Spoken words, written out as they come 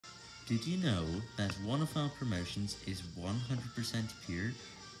Did you know that one of our promotions is 100% pure?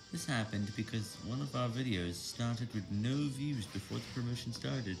 This happened because one of our videos started with no views before the promotion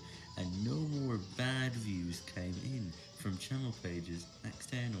started, and no more bad views came in from channel pages,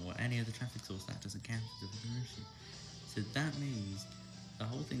 external, or any other traffic source that doesn't count as a promotion. So that means the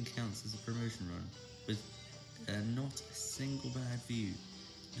whole thing counts as a promotion run, with not a single bad view,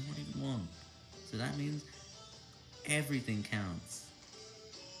 not even one. So that means everything counts.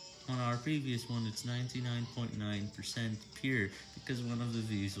 On our previous one, it's 99.9% pure because one of the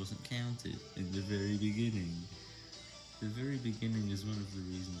views wasn't counted in the very beginning. The very beginning is one of the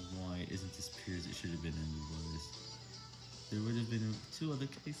reasons why it isn't as pure as it should have been anyways. There would have been two other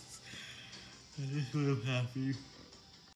cases, and this would have happened.